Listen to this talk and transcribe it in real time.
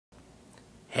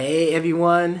Hey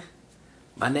everyone,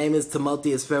 my name is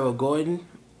Timotheus Farrell Gordon.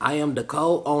 I am the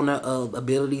co-owner of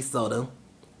AbilitySota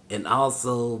and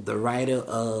also the writer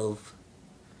of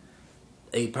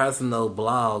a personal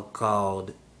blog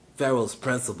called Farrell's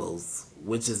Principles,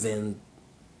 which is in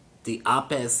the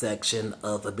op-ed section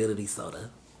of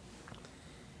AbilitySota.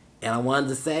 And I wanted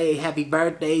to say happy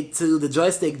birthday to the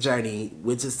Joystick Journey,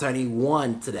 which is turning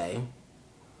 1 today.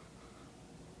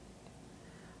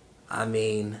 I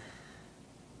mean,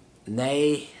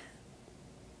 Nay,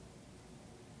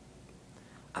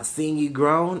 I seen you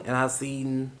grown and I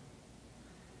seen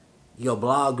your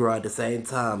blog grow at the same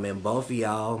time, and both of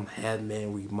y'all have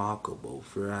been remarkable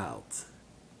throughout.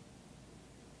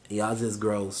 Y'all just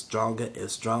grow stronger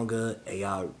and stronger, and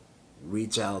y'all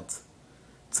reach out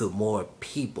to more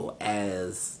people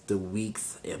as the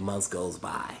weeks and months goes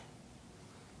by.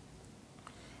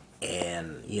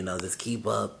 And, just keep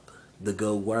up the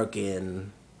good work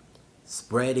in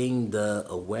spreading the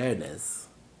awareness.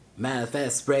 Matter of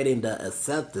fact, spreading the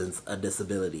acceptance of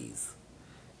disabilities,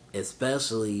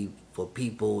 especially for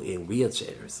people in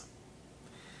wheelchairs.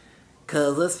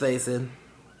 Cause let's face it,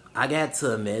 I got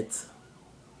to admit,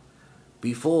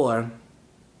 before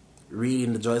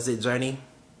reading the Joystick Journey,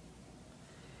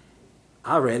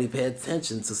 I rarely pay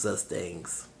attention to such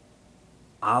things.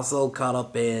 I also caught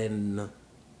up in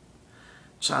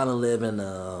trying to live in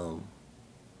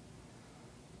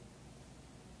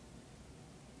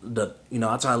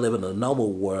I try to live in a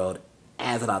normal world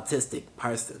as an autistic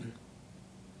person.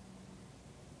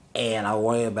 And I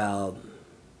worry about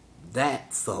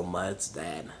that so much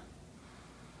that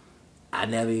I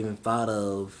never even thought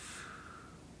of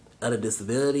other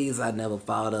disabilities. I never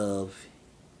thought of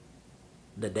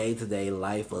the day-to-day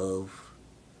life of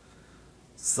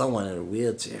someone in a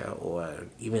wheelchair, or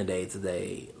even the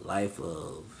day-to-day life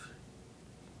of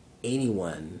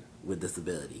anyone with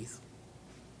disabilities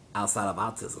outside of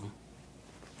autism.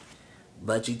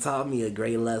 But you taught me a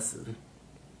great lesson.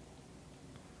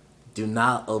 Do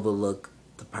not overlook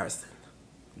the person.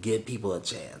 Give people a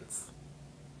chance.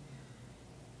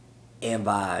 And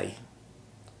by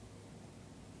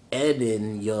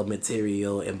editing your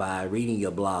material and by reading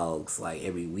your blogs like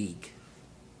every week,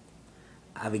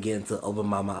 I begin to open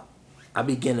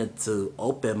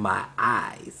my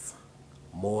eyes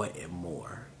more and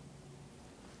more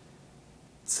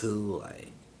to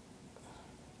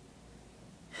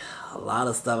a lot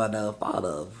of stuff I never thought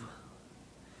of.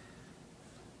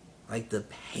 Like the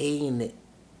pain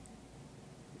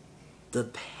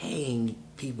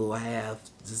people have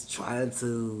just trying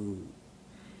to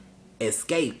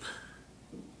escape,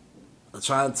 or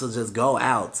trying to just go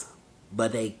out,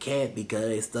 but they can't because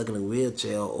they're stuck in a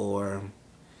wheelchair, or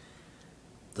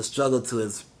the struggle to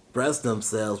express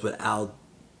themselves without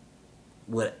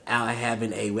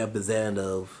having a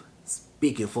representative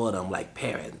speaking for them, like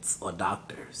parents or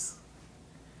doctors.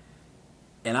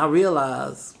 And I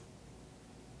realize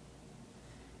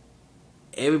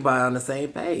everybody on the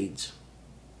same page,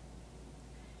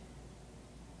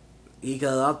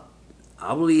 because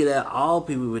I believe that all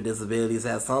people with disabilities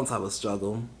have some type of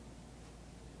struggle,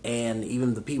 and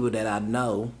even the people that I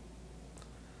know,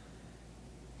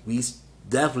 we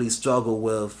definitely struggle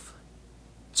with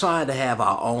trying to have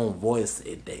our own voice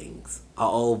in things.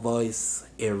 Our own voice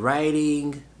in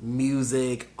writing,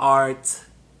 music, art,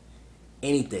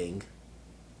 anything.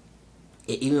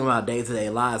 And even in our day-to-day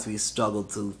lives, we struggle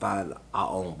to find our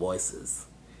own voices.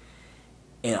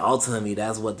 And ultimately,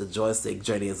 that's what the Joystick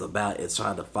Journey is about, is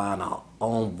trying to find our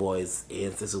own voice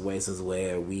in situations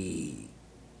where we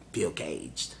feel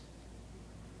caged.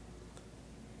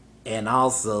 And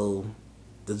also,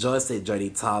 the Joystick Journey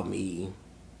taught me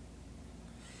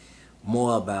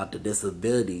more about the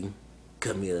disability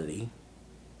community.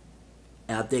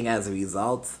 And I think as a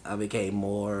result, I became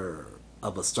more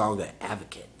of a stronger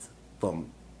advocate for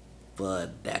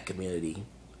that community.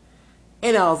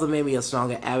 And it also made me a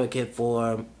stronger advocate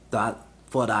for the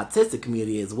autistic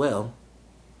community as well.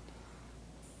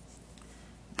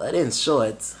 But in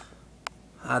short,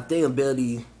 I think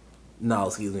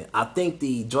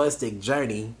the Joystick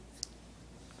Journey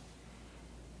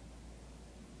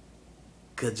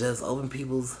could just open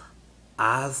people's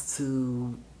eyes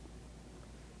to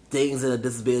things in the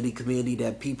disability community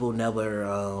that people never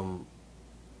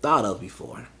thought of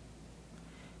before.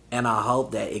 And I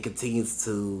hope that it continues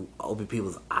to open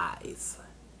people's eyes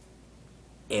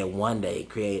and one day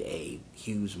create a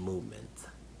huge movement.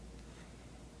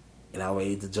 And I'm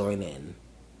ready to join in.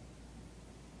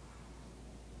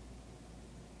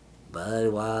 But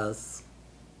otherwise,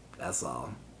 that's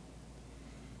all.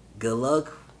 Good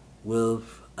luck with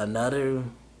another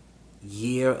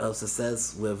year of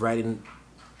success with writing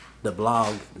the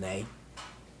blog, Nay.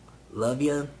 Love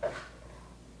you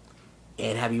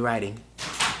and happy writing.